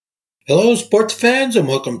Hello, sports fans, and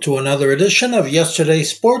welcome to another edition of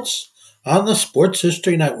Yesterday's Sports on the Sports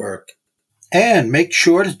History Network. And make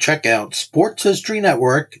sure to check out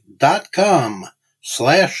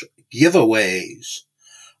sportshistorynetwork.com/giveaways.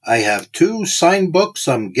 I have two signed books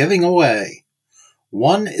I'm giving away.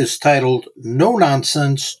 One is titled No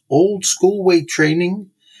Nonsense Old School Weight Training,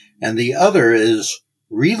 and the other is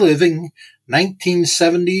Reliving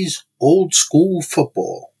 1970s Old School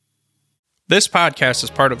Football. This podcast is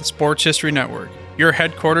part of the Sports History Network, your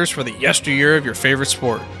headquarters for the yesteryear of your favorite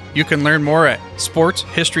sport. You can learn more at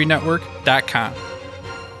sportshistorynetwork.com.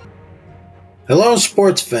 Hello,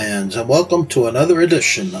 sports fans, and welcome to another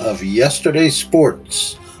edition of Yesterday's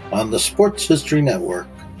Sports on the Sports History Network.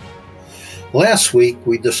 Last week,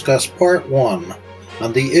 we discussed Part 1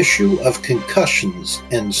 on the issue of concussions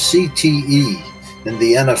and CTE in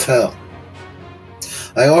the NFL.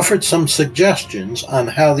 I offered some suggestions on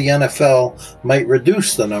how the NFL might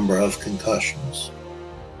reduce the number of concussions.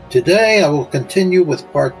 Today, I will continue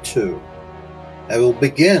with Part 2. I will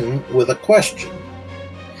begin with a question.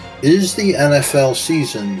 Is the NFL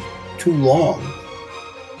season too long?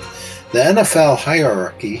 The NFL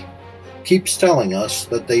hierarchy keeps telling us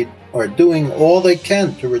that they are doing all they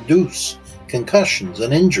can to reduce concussions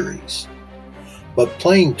and injuries. But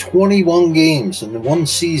playing 21 games in one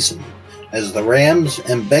season, as the Rams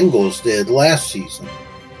and Bengals did last season,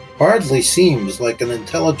 hardly seems like an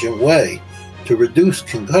intelligent way to reduce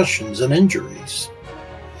concussions and injuries.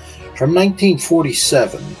 From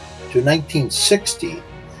 1947 to 1960,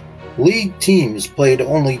 league teams played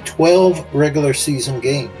only 12 regular season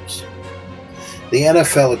games. The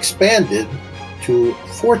NFL expanded to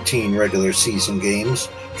 14 regular season games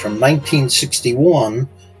from 1961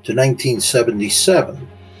 to 1977.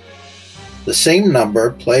 The same number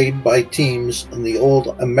played by teams in the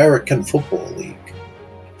old American Football League.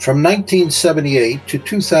 From 1978 to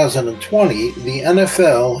 2020, the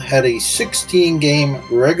NFL had a 16-game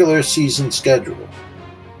regular season schedule.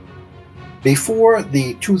 Before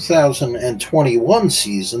the 2021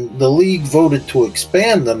 season, the league voted to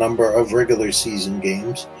expand the number of regular season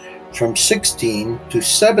games from 16 to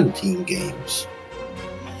 17 games.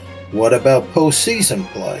 What about postseason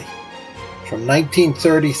play? From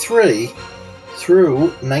 1933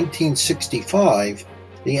 through 1965,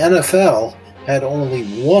 the NFL had only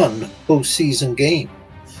one postseason game,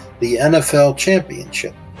 the NFL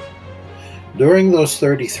Championship. During those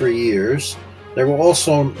 33 years, there were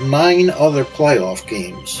also 9 other playoff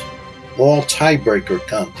games, all tiebreaker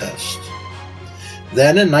contests.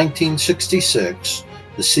 Then in 1966,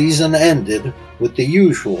 the season ended with the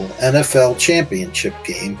usual NFL Championship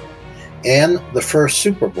game and the first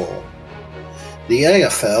Super Bowl. The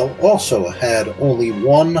AFL also had only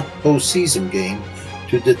one postseason game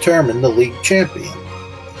to determine the league champion.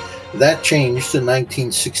 That changed in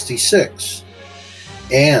 1966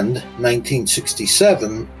 and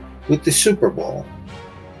 1967 with the Super Bowl.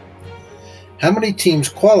 How many teams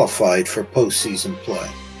qualified for postseason play?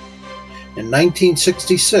 In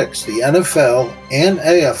 1966, the NFL and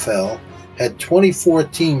AFL had 24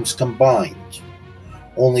 teams combined.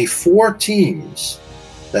 Only 4 teams,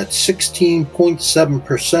 that's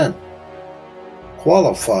 16.7%,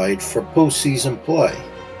 qualified for postseason play.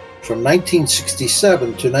 From 1967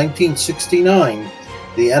 to 1969,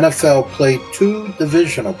 the NFL played 2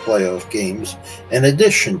 divisional playoff games in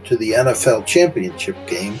addition to the NFL Championship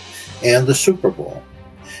game and the Super Bowl.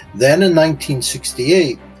 Then in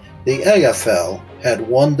 1968, the AFL had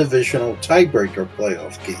 1 divisional tiebreaker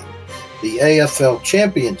playoff game, the AFL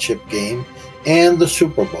Championship game, and the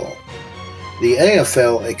Super Bowl. The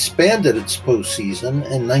AFL expanded its postseason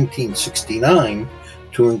in 1969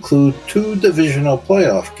 to include 2 divisional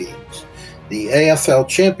playoff games, the AFL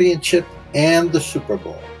Championship and the Super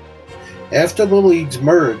Bowl. After the leagues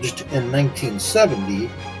merged in 1970,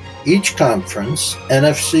 each conference,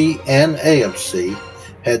 NFC and AFC,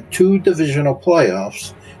 had 2 divisional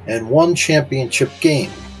playoffs and 1 championship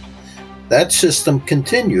game. That system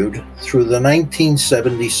continued through the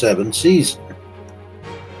 1977 season.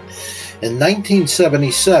 In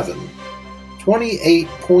 1977,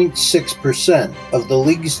 28.6% of the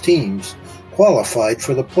league's teams qualified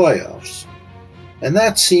for the playoffs, and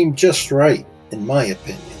that seemed just right, in my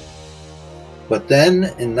opinion. But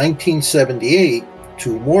then, in 1978,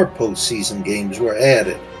 2 more postseason games were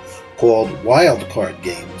added, called wildcard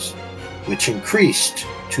games, which increased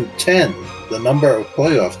to 10 the number of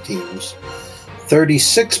playoff teams,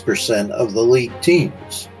 36% of the league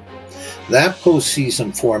teams. That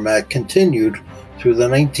postseason format continued through the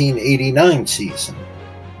 1989 season.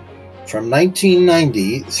 From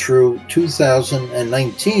 1990 through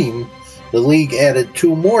 2019, the league added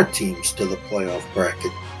 2 more teams to the playoff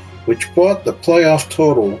bracket, which brought the playoff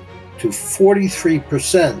total to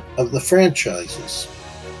 43% of the franchises.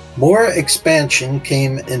 More expansion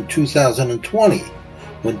came in 2020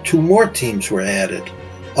 when 2 more teams were added,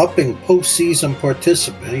 upping postseason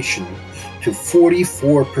participation to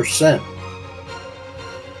 44%.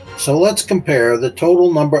 So let's compare the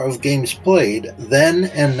total number of games played then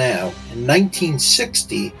and now. In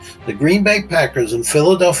 1960, the Green Bay Packers and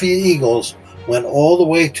Philadelphia Eagles went all the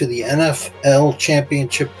way to the NFL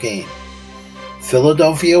championship game.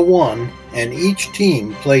 Philadelphia won, and each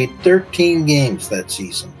team played 13 games that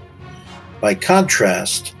season. By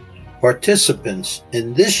contrast, participants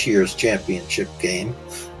in this year's championship game,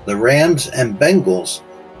 the Rams and Bengals,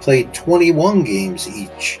 played 21 games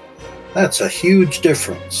each. That's a huge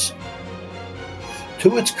difference.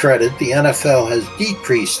 To its credit, the NFL has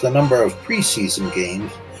decreased the number of preseason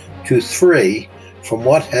games to 3 from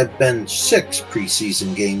what had been 6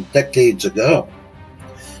 preseason games decades ago.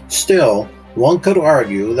 Still, one could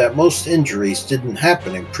argue that most injuries didn't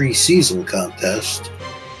happen in preseason contests.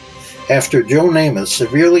 After Joe Namath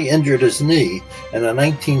severely injured his knee in a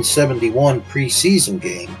 1971 preseason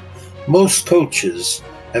game, most coaches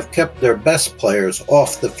have kept their best players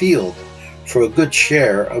off the field for a good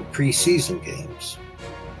share of preseason games.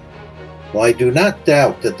 While I do not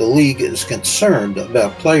doubt that the league is concerned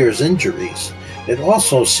about players' injuries, it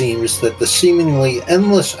also seems that the seemingly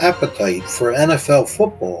endless appetite for NFL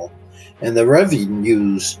football and the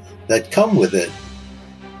revenues that come with it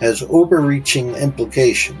has overreaching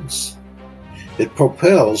implications. It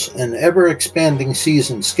propels an ever-expanding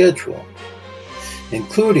season schedule,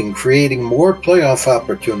 including creating more playoff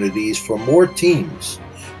opportunities for more teams,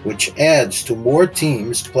 which adds to more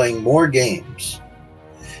teams playing more games.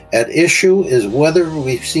 At issue is whether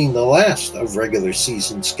we've seen the last of regular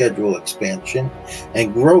season schedule expansion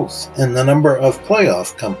and growth in the number of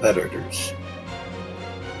playoff competitors.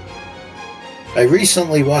 I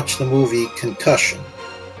recently watched the movie Concussion.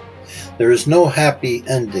 There is no happy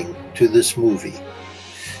ending to this movie.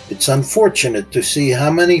 It's unfortunate to see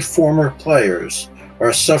how many former players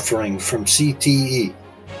are suffering from CTE.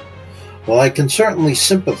 While I can certainly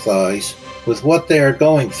sympathize with what they are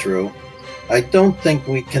going through, I don't think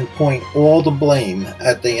we can point all the blame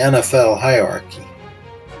at the NFL hierarchy.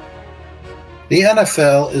 The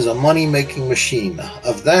NFL is a money-making machine,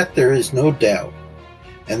 of that there is no doubt,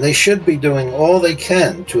 and they should be doing all they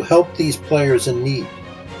can to help these players in need.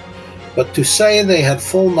 But to say they had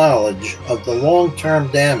full knowledge of the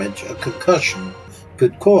long-term damage a concussion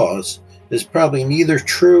could cause is probably neither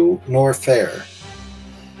true nor fair.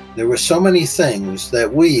 There were so many things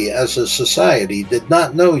that we as a society did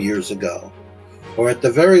not know years ago, or at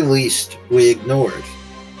the very least we ignored.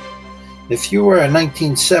 If you were a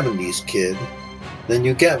 1970s kid, then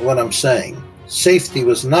you get what I'm saying. Safety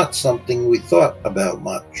was not something we thought about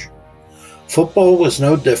much. Football was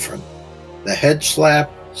no different. The head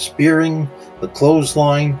slap, spearing, the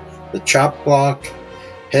clothesline, the chop block,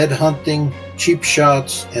 head hunting, cheap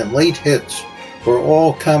shots, and late hits were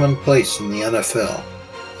all commonplace in the NFL.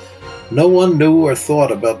 No one knew or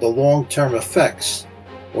thought about the long-term effects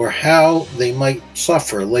or how they might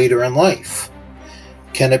suffer later in life.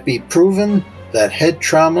 Can it be proven that head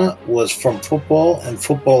trauma was from football and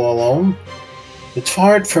football alone? It's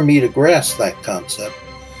hard for me to grasp that concept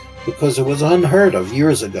because it was unheard of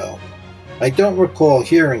years ago. I don't recall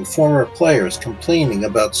hearing former players complaining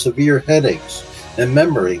about severe headaches and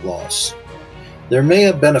memory loss. There may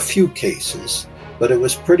have been a few cases, but it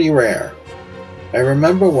was pretty rare. I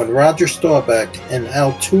remember when Roger Staubach and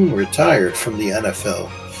Al Toon retired from the NFL,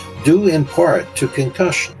 due in part to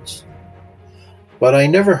concussions. But I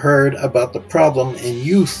never heard about the problem in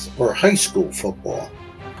youth or high school football.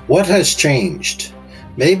 What has changed?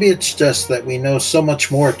 Maybe it's just that we know so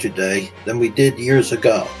much more today than we did years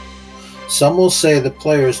ago. Some will say the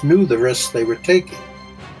players knew the risks they were taking.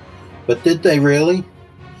 But did they really?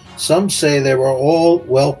 Some say they were all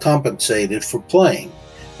well compensated for playing,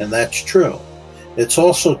 and that's true. It's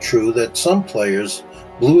also true that some players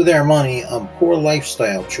blew their money on poor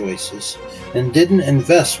lifestyle choices and didn't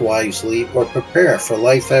invest wisely or prepare for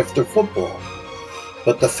life after football.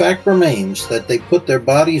 But the fact remains that they put their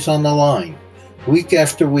bodies on the line, week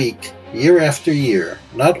after week, year after year,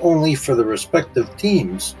 not only for the respective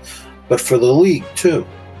teams, but for the league too.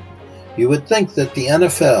 You would think that the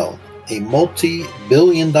NFL, a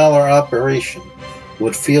multi-billion-dollar operation,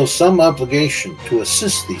 would feel some obligation to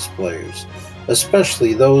assist these players,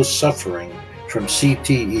 especially those suffering from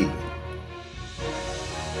CTE.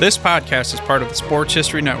 This podcast is part of the Sports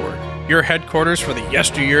History Network, your headquarters for the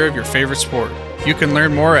yesteryear of your favorite sport. You can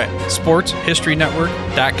learn more at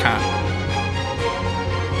sportshistorynetwork.com.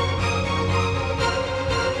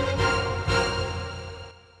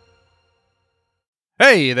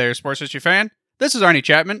 Hey there, sports history fan. This is Arnie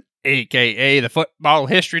Chapman, aka the Football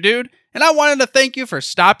History Dude, and I wanted to thank you for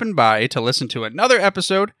stopping by to listen to another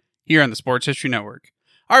episode here on the Sports History Network.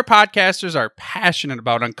 Our podcasters are passionate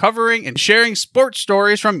about uncovering and sharing sports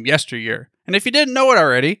stories from yesteryear. And if you didn't know it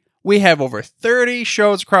already, we have over 30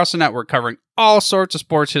 shows across the network covering all sorts of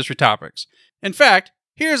sports history topics. In fact,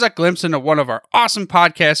 here's a glimpse into one of our awesome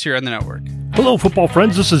podcasts here on the network. Hello, football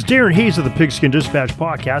friends. This is Darren Hayes of the Pigskin Dispatch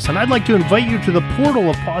podcast, and I'd like to invite you to the portal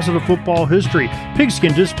of positive football history,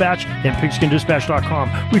 Pigskin Dispatch and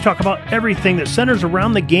pigskindispatch.com. We talk about everything that centers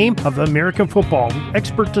around the game of American football,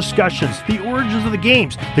 expert discussions, the origins of the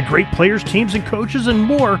games, the great players, teams, and coaches, and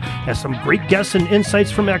more, and some great guests and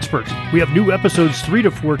insights from experts. We have new episodes 3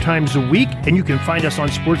 to 4 times a week, and you can find us on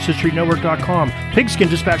sportshistorynetwork.com,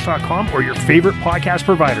 pigskindispatch.com, or your favorite podcast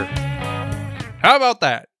provider. How about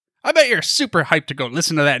that? I bet you're super hyped to go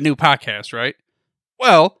listen to that new podcast, right?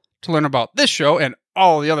 Well, to learn about this show and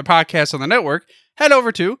all the other podcasts on the network, head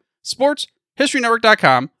over to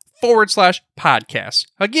sportshistorynetwork.com/podcasts.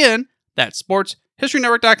 Again, that's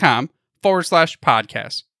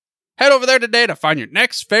sportshistorynetwork.com/podcasts. Head over there today to find your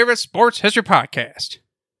next favorite sports history podcast.